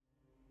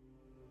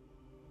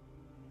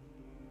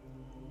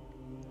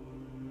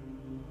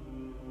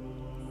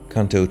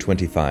Canto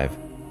 25.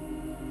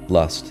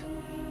 Lust,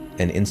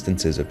 and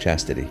Instances of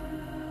Chastity.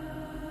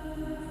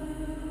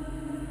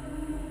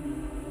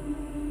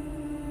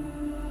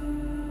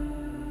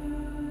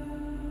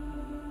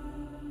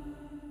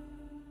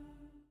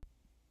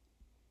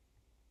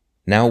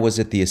 Now was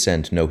it the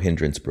ascent no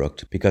hindrance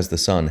brooked, because the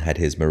sun had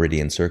his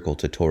meridian circle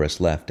to Taurus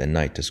left and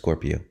night to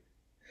Scorpio.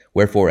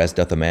 Wherefore, as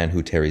doth a man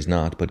who tarries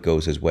not, but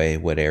goes his way,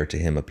 whate'er to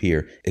him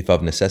appear, if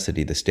of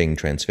necessity the sting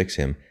transfix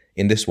him,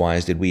 in this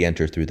wise did we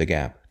enter through the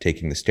gap,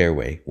 taking the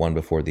stairway, one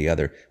before the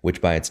other,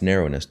 which by its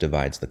narrowness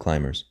divides the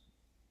climbers.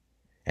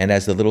 And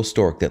as the little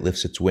stork that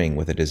lifts its wing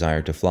with a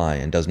desire to fly,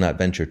 and does not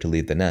venture to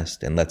leave the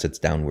nest, and lets its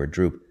downward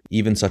droop,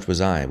 even such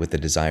was I, with the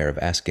desire of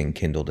asking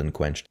kindled and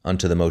quenched,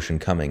 unto the motion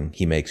coming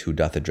he makes who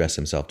doth address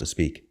himself to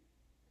speak.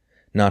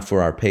 Not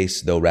for our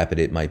pace, though rapid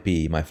it might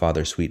be, my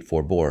father sweet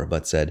forbore,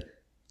 but said,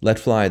 Let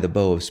fly the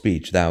bow of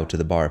speech thou to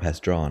the barb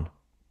hast drawn.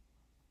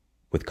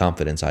 With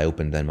confidence I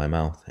opened then my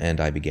mouth,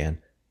 and I began,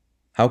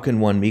 How can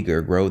one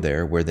meagre grow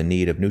there where the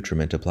need of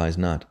nutriment applies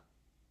not?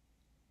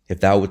 If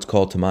thou wouldst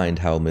call to mind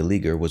how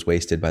Meleager was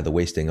wasted by the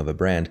wasting of a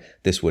brand,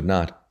 this would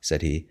not,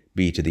 said he,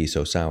 be to thee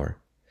so sour.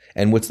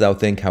 And wouldst thou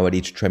think how at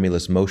each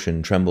tremulous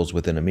motion trembles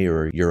within a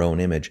mirror your own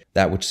image,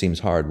 that which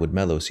seems hard would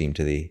mellow seem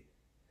to thee.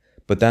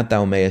 But that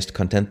thou mayest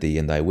content thee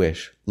in thy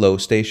wish, lo,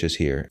 Statius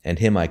here, and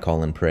him I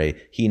call and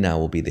pray, he now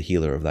will be the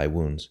healer of thy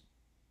wounds.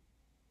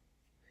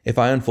 If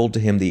I unfold to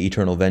him the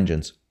eternal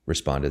vengeance,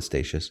 responded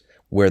Statius,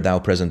 where thou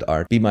present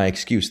art, be my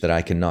excuse that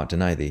I cannot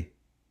deny thee.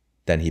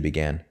 Then he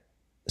began,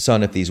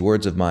 Son, if these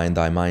words of mine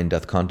thy mind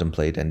doth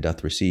contemplate and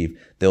doth receive,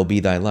 they'll be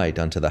thy light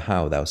unto the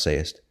how thou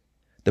sayest.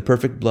 The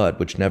perfect blood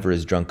which never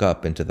is drunk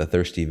up into the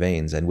thirsty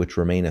veins, and which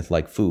remaineth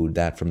like food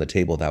that from the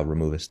table thou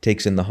removest,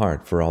 takes in the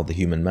heart for all the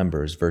human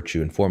members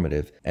virtue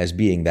informative, as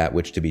being that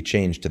which to be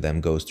changed to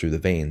them goes through the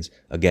veins,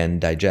 again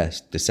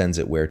digest, descends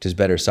it where 'tis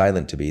better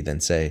silent to be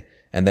than say,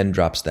 and then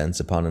drops thence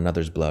upon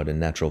another's blood in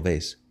natural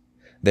vase.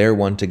 There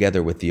one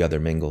together with the other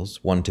mingles,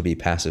 one to be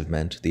passive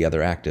meant, the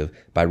other active,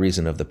 by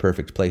reason of the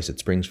perfect place it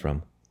springs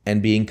from,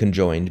 and being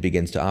conjoined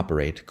begins to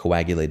operate,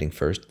 coagulating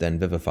first, then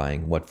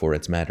vivifying what for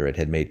its matter it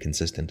had made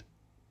consistent.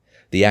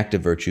 The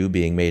active virtue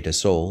being made a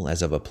soul,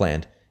 as of a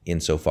plant, in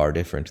so far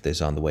different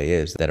this on the way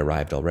is, that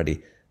arrived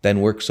already,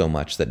 then works so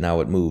much that now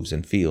it moves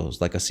and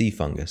feels like a sea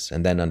fungus,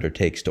 and then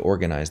undertakes to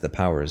organize the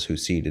powers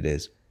whose seed it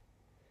is.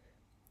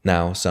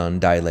 Now, sun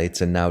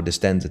dilates and now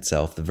distends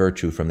itself the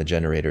virtue from the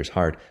generator's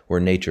heart, where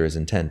nature is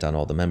intent on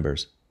all the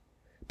members.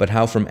 But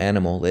how from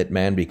animal it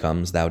man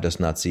becomes thou dost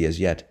not see as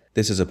yet.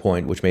 This is a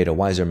point which made a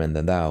wiser man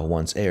than thou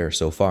once err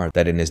so far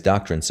that in his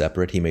doctrine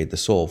separate he made the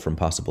soul from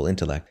possible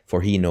intellect,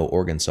 for he no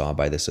organ saw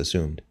by this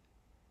assumed.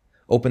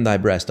 Open thy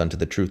breast unto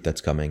the truth that's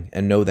coming,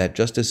 and know that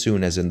just as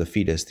soon as in the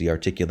fetus the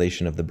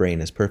articulation of the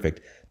brain is perfect,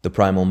 the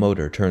primal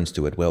motor turns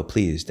to it well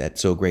pleased at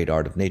so great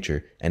art of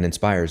nature, and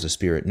inspires a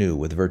spirit new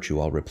with virtue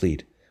all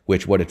replete,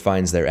 which what it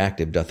finds there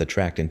active doth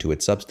attract into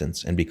its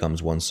substance, and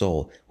becomes one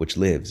soul, which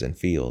lives and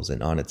feels,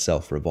 and on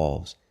itself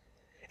revolves.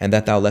 And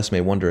that thou less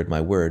may wonder at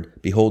my word,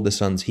 behold the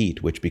sun's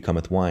heat, which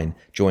becometh wine,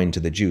 joined to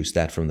the juice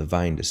that from the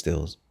vine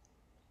distills.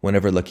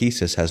 Whenever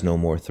lachesis has no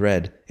more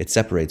thread, it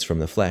separates from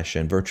the flesh,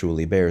 and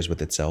virtually bears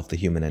with itself the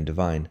human and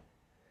divine.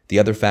 The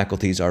other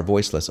faculties are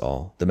voiceless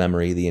all, the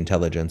memory, the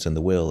intelligence, and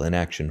the will, in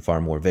action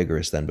far more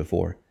vigorous than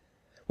before.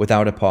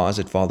 Without a pause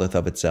it falleth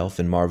of itself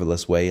in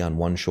marvelous way on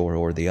one shore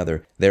or the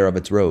other, there of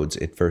its roads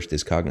it first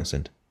is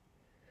cognizant.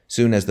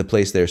 Soon as the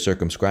place there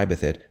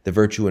circumscribeth it, the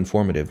virtue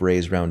informative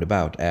rays round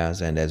about,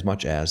 as and as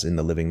much as in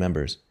the living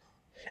members.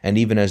 And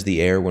even as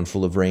the air, when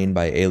full of rain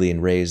by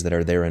alien rays that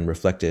are therein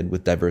reflected,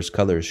 with divers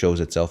colours shows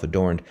itself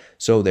adorned,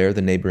 so there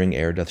the neighbouring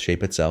air doth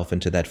shape itself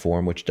into that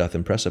form which doth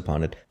impress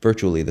upon it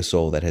virtually the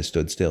soul that has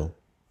stood still.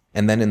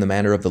 And then in the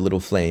manner of the little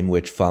flame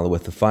which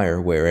followeth the fire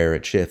where'er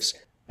it shifts,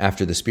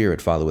 after the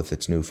spirit followeth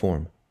its new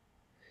form.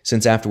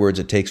 Since afterwards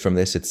it takes from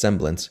this its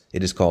semblance,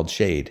 it is called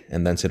shade,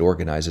 and thence it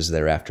organizes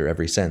thereafter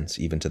every sense,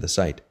 even to the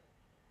sight.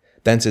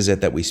 Thence is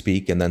it that we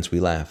speak, and thence we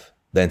laugh.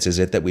 Thence is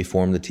it that we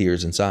form the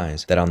tears and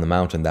sighs, that on the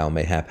mountain thou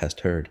mayhap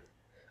hast heard.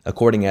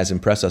 According as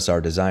impress us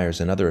our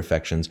desires and other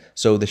affections,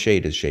 so the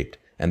shade is shaped,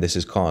 and this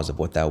is cause of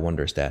what thou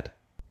wonderst at.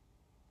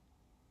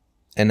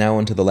 And now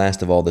unto the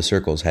last of all the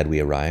circles had we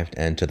arrived,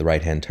 and to the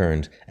right hand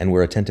turned, and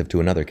were attentive to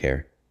another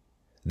care.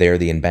 There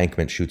the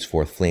embankment shoots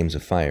forth flames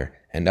of fire,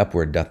 and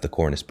upward doth the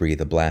cornice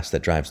breathe a blast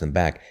that drives them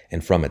back,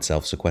 and from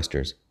itself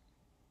sequesters.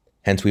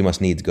 Hence we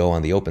must needs go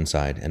on the open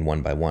side, and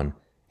one by one,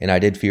 and I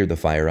did fear the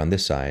fire on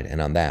this side, and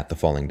on that the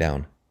falling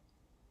down.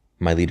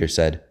 My leader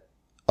said,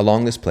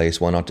 Along this place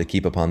one ought to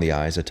keep upon the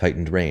eyes a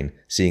tightened rein,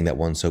 seeing that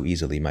one so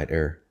easily might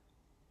err.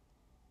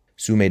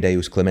 Sume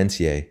Deus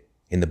clementiae,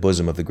 in the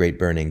bosom of the great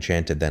burning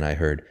chanted then I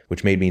heard,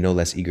 which made me no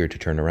less eager to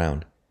turn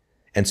around.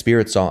 And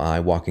spirit saw I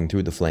walking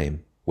through the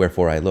flame,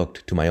 wherefore I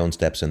looked to my own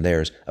steps and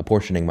theirs,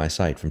 apportioning my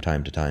sight from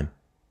time to time.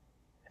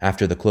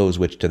 After the close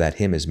which to that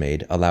hymn is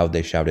made, aloud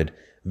they shouted,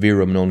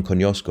 Virum non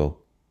cognosco,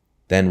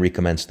 then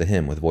recommenced the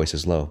hymn with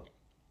voices low.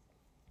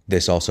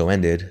 This also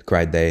ended,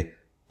 cried they,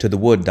 To the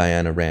wood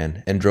Diana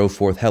ran, and drove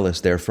forth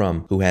Hellas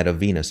therefrom, who had of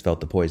Venus felt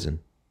the poison.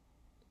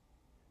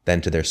 Then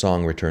to their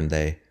song returned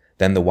they.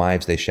 Then the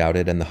wives they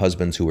shouted, and the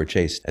husbands who were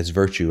chaste, as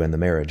virtue and the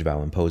marriage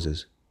vow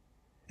imposes.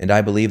 And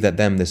I believe that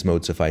them this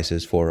mode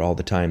suffices, for all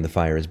the time the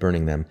fire is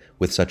burning them,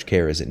 with such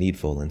care is it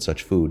needful, and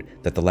such food,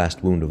 that the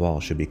last wound of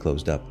all should be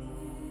closed up.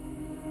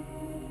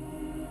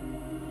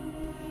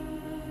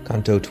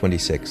 Canto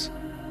 26.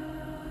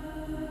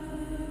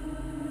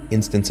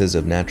 Instances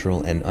of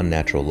natural and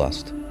unnatural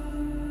lust.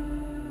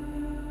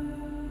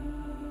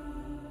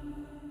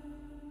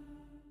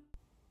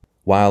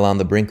 While on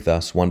the brink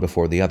thus, one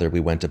before the other, we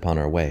went upon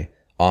our way,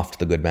 oft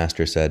the good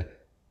master said,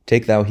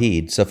 "Take thou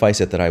heed,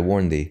 suffice it that I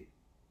warn thee."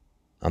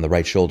 On the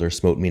right shoulder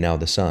smote me now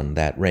the sun,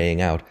 that,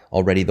 raying out,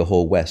 already the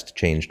whole west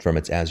changed from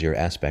its azure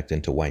aspect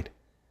into white.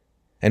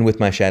 And with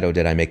my shadow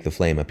did I make the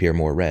flame appear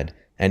more red,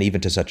 and even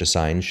to such a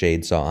sign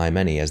shade saw I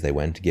many as they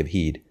went give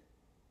heed.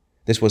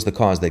 This was the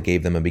cause that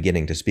gave them a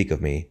beginning to speak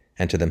of me,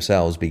 and to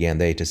themselves began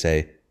they to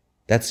say,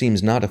 "That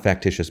seems not a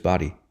factitious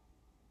body."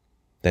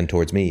 Then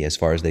towards me, as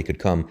far as they could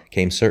come,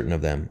 came certain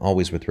of them,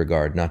 always with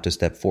regard not to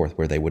step forth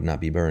where they would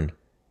not be burned.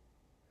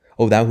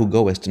 "O thou who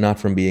goest, not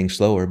from being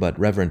slower, but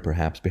reverent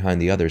perhaps,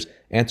 behind the others,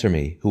 answer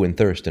me, who in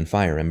thirst and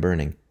fire am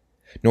burning.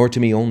 Nor to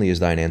me only is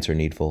thine answer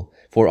needful,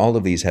 for all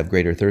of these have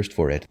greater thirst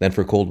for it than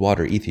for cold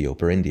water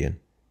Ethiop or Indian.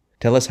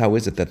 Tell us how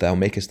is it that thou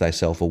makest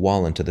thyself a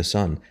wall unto the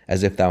sun,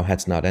 as if thou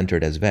hadst not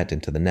entered as vet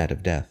into the net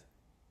of death?"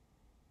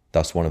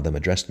 Thus one of them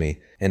addressed me,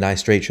 and I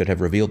straight should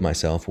have revealed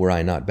myself were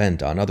I not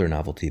bent on other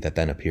novelty that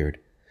then appeared.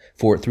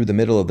 For through the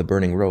middle of the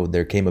burning road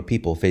there came a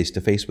people face to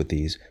face with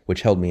these,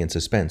 which held me in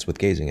suspense with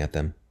gazing at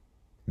them.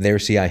 There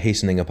see I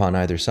hastening upon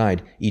either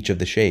side each of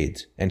the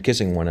shades, and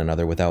kissing one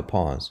another without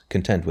pause,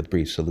 content with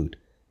brief salute.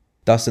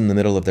 Thus in the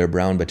middle of their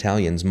brown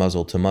battalions,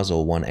 muzzle to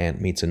muzzle, one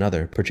ant meets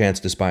another, perchance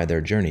to spy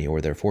their journey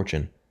or their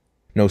fortune.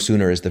 No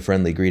sooner is the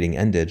friendly greeting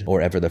ended,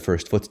 or ever the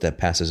first footstep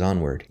passes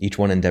onward, each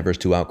one endeavors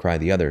to outcry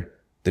the other.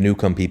 The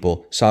newcome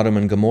people, "Sodom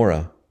and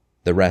Gomorrah!"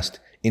 The rest,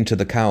 "Into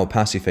the cow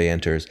Pasiphae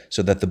enters,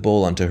 so that the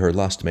bull unto her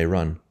lust may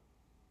run."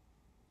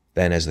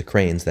 Then as the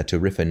cranes that to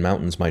Riphaen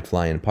mountains might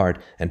fly in part,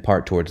 and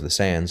part towards the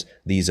sands,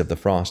 these of the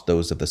frost,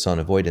 those of the sun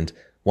avoidant,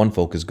 one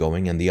folk is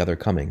going and the other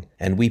coming,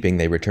 and weeping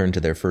they return to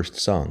their first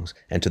songs,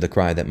 and to the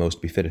cry that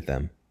most befitteth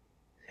them.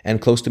 And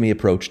close to me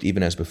approached,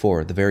 even as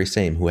before, the very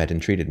same who had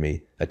entreated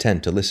me,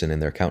 attent to listen in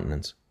their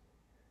countenance.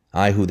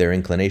 I, who their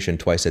inclination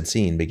twice had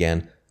seen,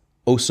 began,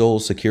 "O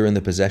souls secure in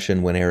the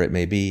possession, whene'er it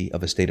may be,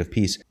 of a state of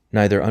peace,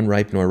 neither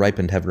unripe nor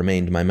ripened have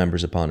remained my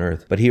members upon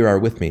earth, but here are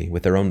with me,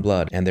 with their own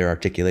blood and their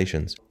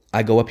articulations.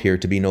 I go up here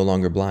to be no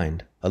longer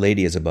blind. A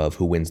lady is above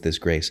who wins this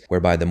grace,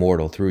 whereby the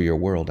mortal through your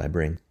world I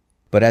bring.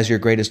 But as your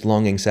greatest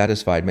longing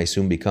satisfied may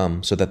soon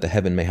become, so that the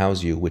heaven may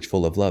house you, which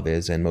full of love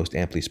is, and most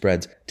amply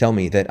spreads, tell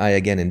me, that I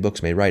again in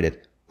books may write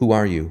it, who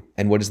are you,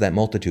 and what is that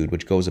multitude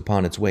which goes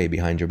upon its way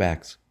behind your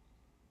backs?"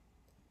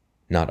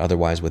 Not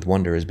otherwise with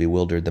wonder is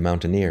bewildered the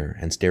mountaineer,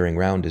 and staring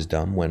round is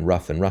dumb, when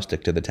rough and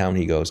rustic to the town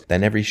he goes,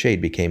 than every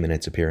shade became in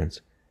its appearance.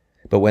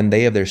 But when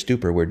they of their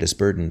stupor were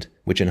disburdened,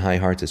 which in high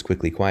hearts is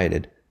quickly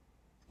quieted,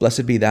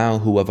 "Blessed be thou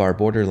who of our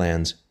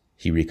borderlands,"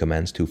 he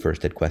recommenced, who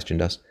first had questioned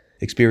us,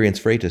 "experience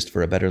freightest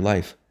for a better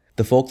life.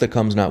 The folk that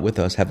comes not with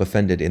us have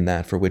offended in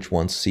that for which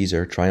once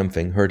Caesar,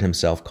 triumphing, heard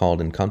himself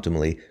called in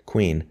contumely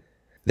Queen.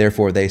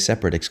 Therefore they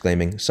separate,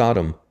 exclaiming,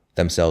 Sodom,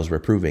 themselves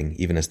reproving,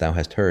 even as thou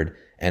hast heard,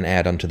 and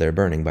add unto their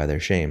burning by their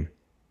shame.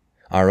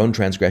 Our own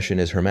transgression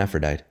is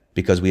hermaphrodite,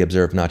 because we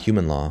observe not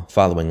human law,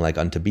 following like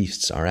unto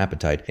beasts our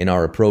appetite. In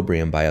our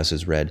opprobrium by us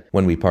is read,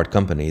 when we part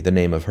company, the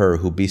name of her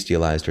who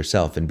bestialized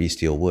herself in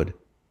bestial wood.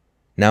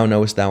 Now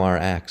knowest thou our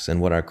acts,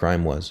 and what our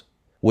crime was.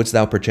 Wouldst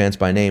thou perchance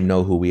by name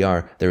know who we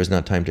are, there is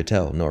not time to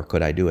tell, nor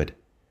could I do it.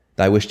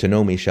 Thy wish to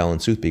know me shall in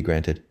sooth be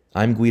granted.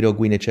 I'm Guido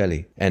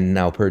Guinicelli, and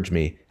now purge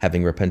me,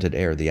 having repented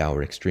ere the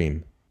hour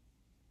extreme.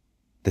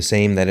 The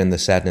same that in the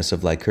sadness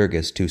of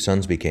Lycurgus 2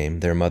 sons became,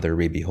 their mother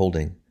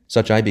re-beholding.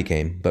 Such I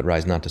became, but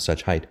rise not to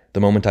such height,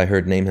 the moment I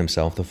heard name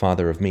himself the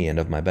father of me and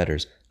of my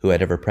betters, who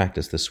had ever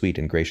practised the sweet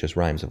and gracious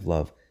rhymes of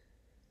love.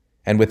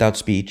 And without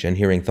speech, and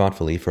hearing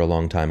thoughtfully, for a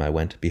long time I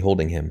went,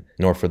 beholding him,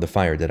 nor for the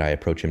fire did I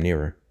approach him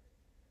nearer.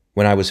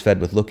 When I was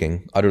fed with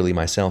looking, utterly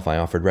myself I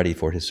offered ready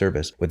for his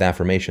service, with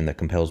affirmation that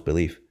compels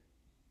belief.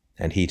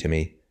 And he to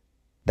me,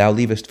 Thou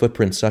leavest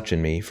footprints such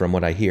in me, from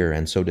what I hear,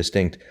 and so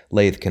distinct,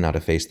 lathe cannot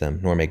efface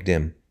them, nor make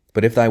dim.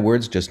 But if thy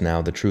words just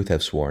now the truth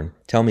have sworn,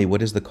 tell me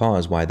what is the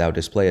cause why thou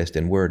displayest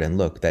in word and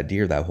look that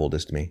dear thou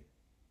holdest me.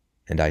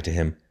 And I to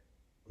him,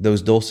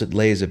 Those dulcet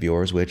lays of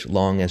yours, which,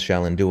 long as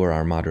shall endure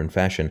our modern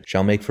fashion,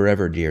 shall make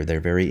forever dear their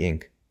very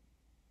ink.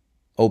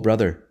 O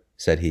brother,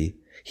 said he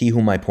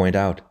whom I point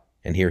out,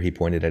 and here he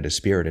pointed at his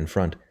spirit in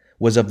front,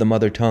 was of the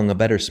mother tongue a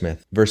better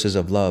smith, verses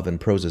of love and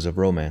proses of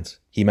romance.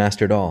 He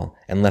mastered all,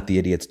 and let the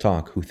idiots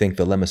talk, who think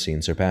the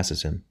Lemosine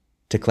surpasses him.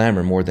 To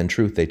clamor more than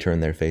truth they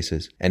turn their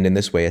faces, and in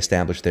this way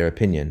establish their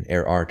opinion,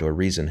 ere art or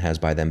reason has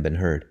by them been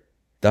heard.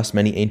 Thus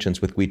many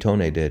ancients with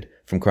Guitone did,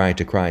 from cry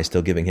to cry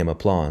still giving him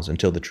applause,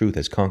 until the truth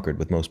has conquered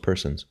with most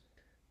persons.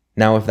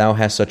 Now if thou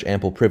hast such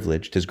ample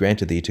privilege, 'tis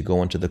granted thee to go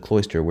unto the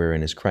cloister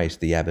wherein is Christ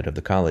the abbot of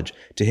the college,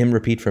 to him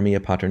repeat for me a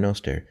Pater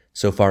Noster,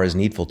 so far as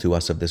needful to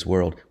us of this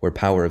world, where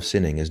power of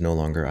sinning is no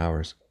longer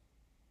ours.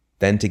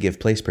 Then to give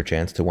place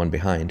perchance to one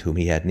behind, whom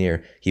he had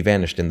near, he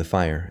vanished in the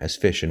fire, as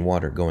fish in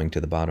water going to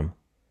the bottom.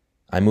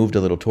 I moved a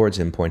little towards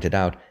him, pointed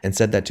out, and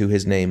said that to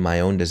his name my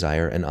own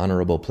desire an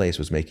honorable place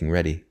was making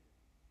ready.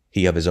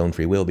 He of his own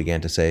free will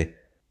began to say,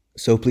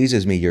 So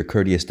pleases me your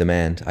courteous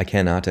demand, I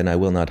cannot and I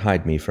will not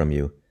hide me from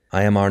you.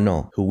 I am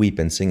Arnauld, who weep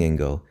and singing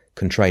go.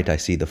 Contrite I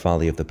see the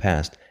folly of the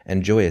past,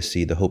 and joyous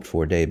see the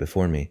hoped-for day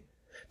before me.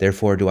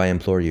 Therefore do I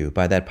implore you,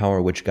 by that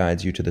power which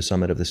guides you to the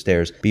summit of the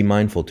stairs, be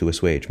mindful to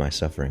assuage my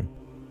suffering.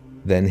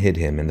 Then hid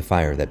him in the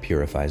fire that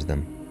purifies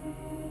them.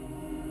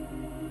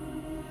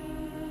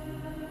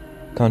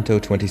 Canto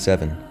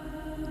 27.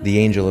 The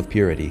Angel of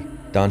Purity,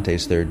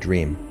 Dante's third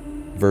dream,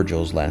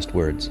 Virgil's last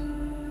words.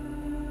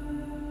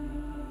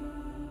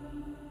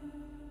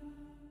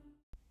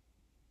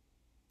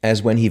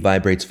 As when he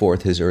vibrates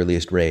forth his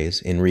earliest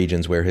rays, in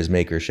regions where his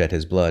maker shed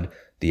his blood,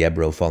 the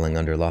Ebro falling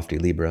under lofty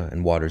Libra,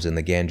 and waters in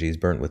the Ganges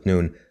burnt with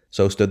noon,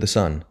 so stood the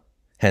sun.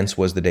 Hence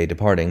was the day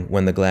departing,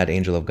 when the glad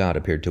angel of God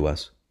appeared to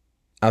us.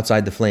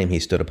 Outside the flame he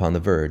stood upon the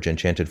verge, and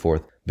chanted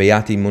forth,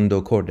 Beati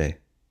mundo corde,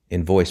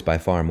 in voice by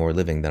far more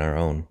living than our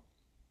own.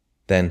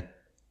 Then,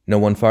 no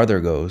one farther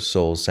goes,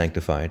 souls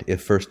sanctified,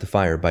 if first the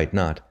fire bite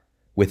not.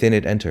 Within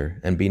it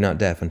enter, and be not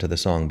deaf unto the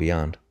song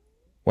beyond.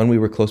 When we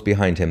were close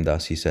behind him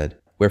thus he said,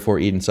 Wherefore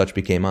even such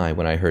became I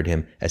when I heard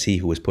him, as he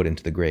who was put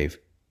into the grave.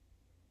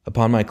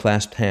 Upon my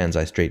clasped hands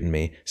I straightened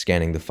me,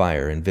 scanning the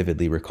fire, and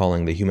vividly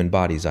recalling the human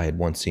bodies I had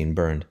once seen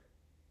burned.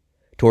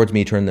 Towards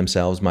me turned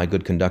themselves my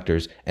good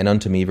conductors, and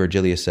unto me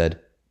Virgilius said,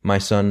 My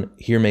son,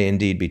 here may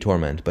indeed be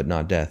torment, but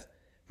not death.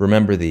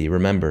 Remember thee,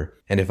 remember,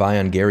 and if I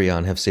on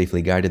Geryon have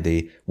safely guided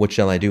thee, what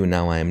shall I do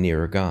now I am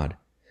nearer God?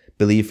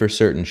 Believe for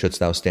certain shouldst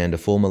thou stand a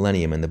full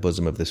millennium in the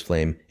bosom of this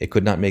flame, it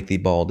could not make thee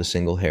bald a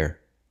single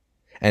hair.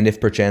 And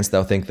if perchance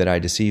thou think that I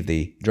deceive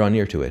thee, draw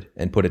near to it,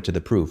 and put it to the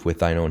proof with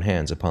thine own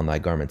hands upon thy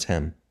garment's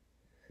hem.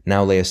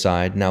 Now lay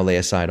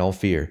aside all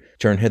fear,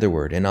 turn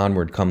hitherward, and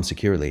onward come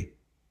securely.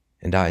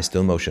 And I,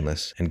 still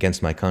motionless, and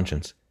 'gainst my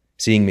conscience,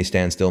 seeing me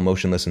stand still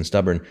motionless and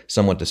stubborn,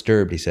 somewhat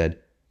disturbed, he said,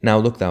 Now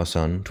look thou,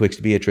 son,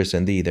 twixt Beatrice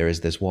and thee there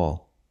is this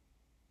wall.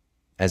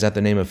 As at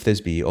the name of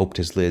Thisbe oped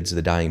his lids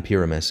the dying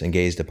Pyramus, and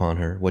gazed upon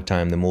her, what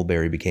time the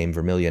mulberry became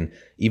vermilion,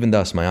 even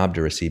thus my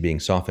obduracy being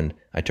softened,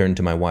 I turned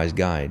to my wise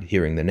guide,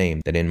 hearing the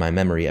name that in my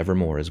memory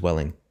evermore is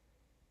welling.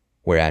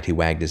 Whereat he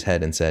wagged his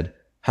head and said,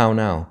 How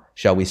now?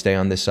 Shall we stay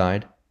on this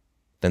side?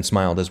 Then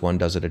smiled as one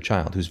does at a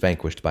child who's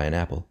vanquished by an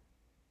apple.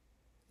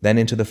 Then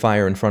into the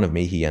fire in front of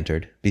me he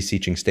entered,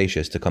 beseeching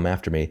Statius to come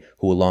after me,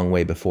 who a long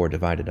way before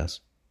divided us.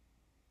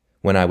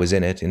 When I was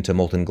in it, into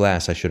molten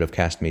glass I should have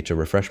cast me to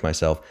refresh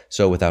myself,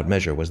 so without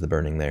measure was the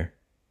burning there.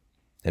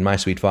 And my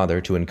sweet father,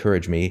 to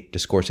encourage me,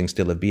 discoursing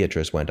still of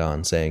Beatrice, went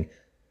on, saying,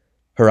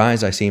 Her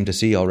eyes I seem to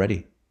see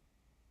already.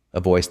 A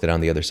voice that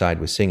on the other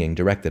side was singing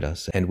directed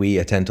us, and we,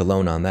 attent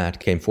alone on that,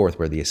 came forth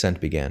where the ascent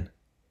began.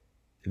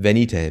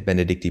 Venite,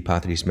 benedicti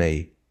patris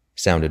mei,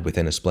 sounded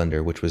within a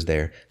splendor which was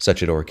there,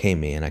 such it o'ercame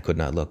me, and I could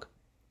not look.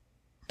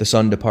 The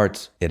sun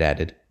departs, it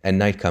added, and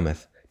night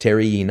cometh.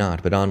 Tarry ye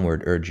not, but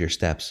onward urge your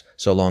steps,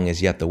 so long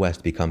as yet the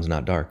west becomes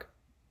not dark.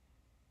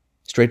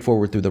 Straight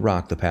forward through the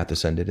rock the path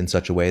ascended in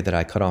such a way that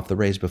I cut off the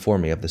rays before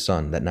me of the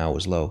sun that now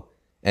was low,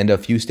 and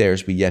of few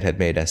stairs we yet had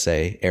made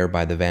essay, ere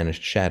by the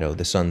vanished shadow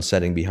the sun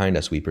setting behind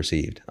us we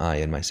perceived, I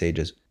and my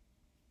sages.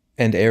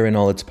 And ere in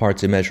all its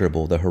parts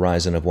immeasurable the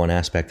horizon of one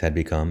aspect had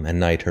become, and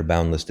night her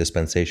boundless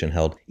dispensation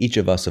held, each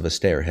of us of a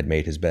stair had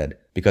made his bed,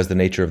 because the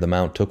nature of the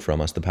mount took from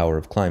us the power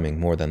of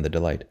climbing more than the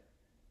delight.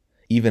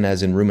 Even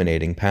as in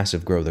ruminating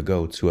passive grow the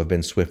goats, who have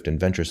been swift and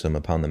venturesome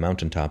upon the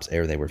mountain-tops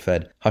ere they were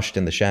fed, hushed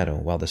in the shadow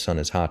while the sun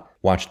is hot,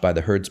 watched by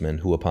the herdsman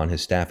who upon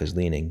his staff is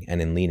leaning,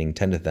 and in leaning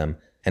tendeth them,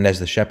 and as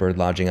the shepherd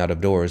lodging out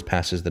of doors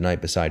passes the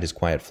night beside his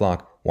quiet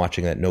flock,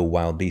 watching that no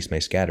wild beast may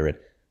scatter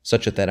it,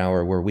 such at that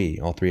hour were we,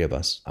 all three of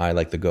us, I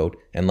like the goat,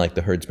 and like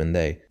the herdsman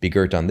they,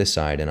 begirt on this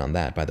side and on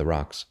that by the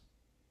rocks.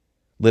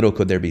 Little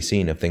could there be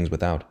seen of things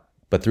without,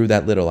 but through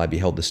that little I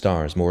beheld the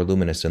stars more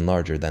luminous and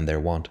larger than their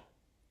wont.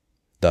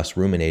 Thus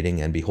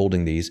ruminating and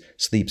beholding these,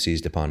 sleep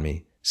seized upon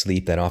me,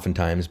 sleep that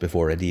oftentimes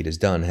before a deed is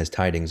done has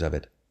tidings of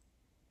it.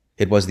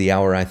 It was the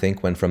hour, I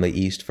think, when from the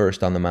east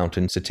first on the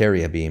mountain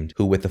Cytherea beamed,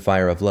 who with the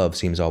fire of love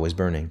seems always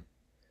burning.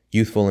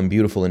 Youthful and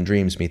beautiful in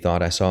dreams,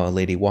 methought I saw a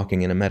lady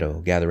walking in a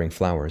meadow, gathering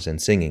flowers,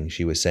 and singing,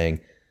 she was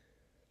saying,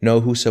 Know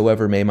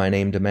whosoever may my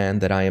name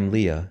demand that I am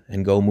Leah,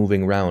 and go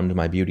moving round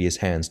my beauteous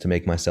hands to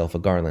make myself a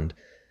garland.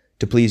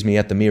 To please me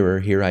at the mirror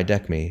here I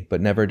deck me,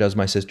 but never does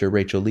my sister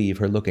Rachel leave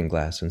her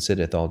looking-glass and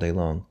sitteth all day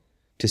long.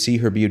 To see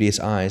her beauteous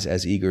eyes,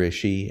 as eager is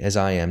she, as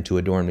I am to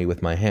adorn me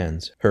with my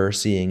hands, her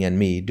seeing and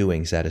me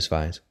doing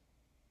satisfies.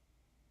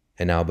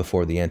 And now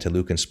before the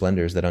antelucan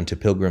splendors that unto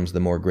pilgrims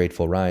the more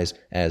grateful rise,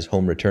 as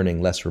home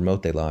returning less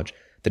remote they lodge,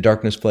 the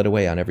darkness fled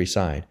away on every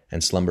side,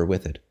 and slumber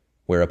with it,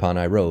 whereupon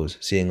I rose,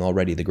 seeing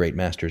already the great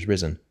masters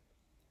risen.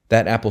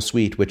 That apple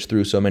sweet which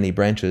through so many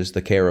branches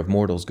the care of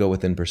mortals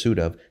goeth in pursuit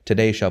of,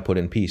 today shall put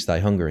in peace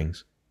thy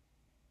hungerings.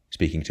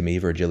 Speaking to me,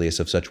 Virgilius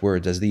of such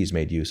words as these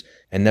made use,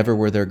 and never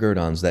were there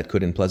guerdons that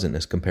could in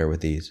pleasantness compare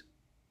with these.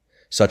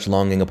 Such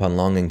longing upon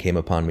longing came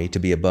upon me to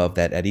be above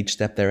that at each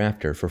step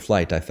thereafter for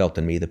flight I felt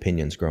in me the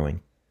pinions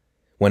growing.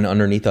 When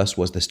underneath us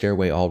was the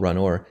stairway all run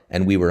o'er,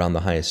 and we were on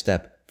the highest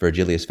step,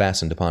 Virgilius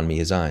fastened upon me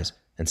his eyes,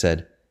 and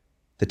said,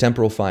 The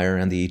temporal fire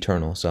and the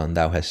eternal, son,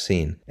 thou hast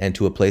seen, and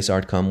to a place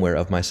art come where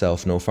of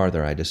myself no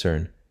farther I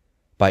discern.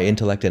 By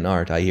intellect and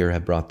art I here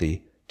have brought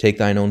thee. Take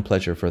thine own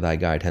pleasure for thy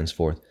guide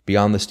henceforth.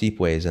 Beyond the steep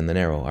ways and the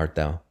narrow art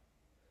thou.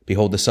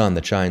 Behold the sun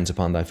that shines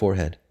upon thy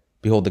forehead.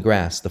 Behold the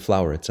grass, the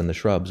flowerets, and the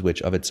shrubs,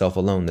 which of itself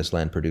alone this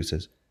land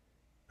produces.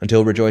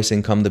 Until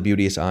rejoicing come the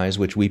beauteous eyes,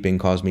 which weeping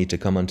cause me to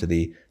come unto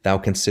thee, thou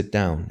canst sit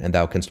down, and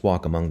thou canst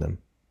walk among them.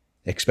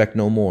 Expect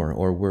no more,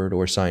 or word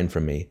or sign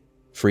from me.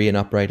 Free and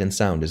upright and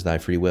sound is thy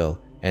free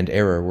will, and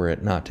error were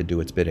it not to do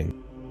its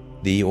bidding.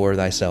 Thee o'er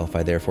thyself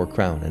I therefore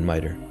crown and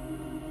mitre.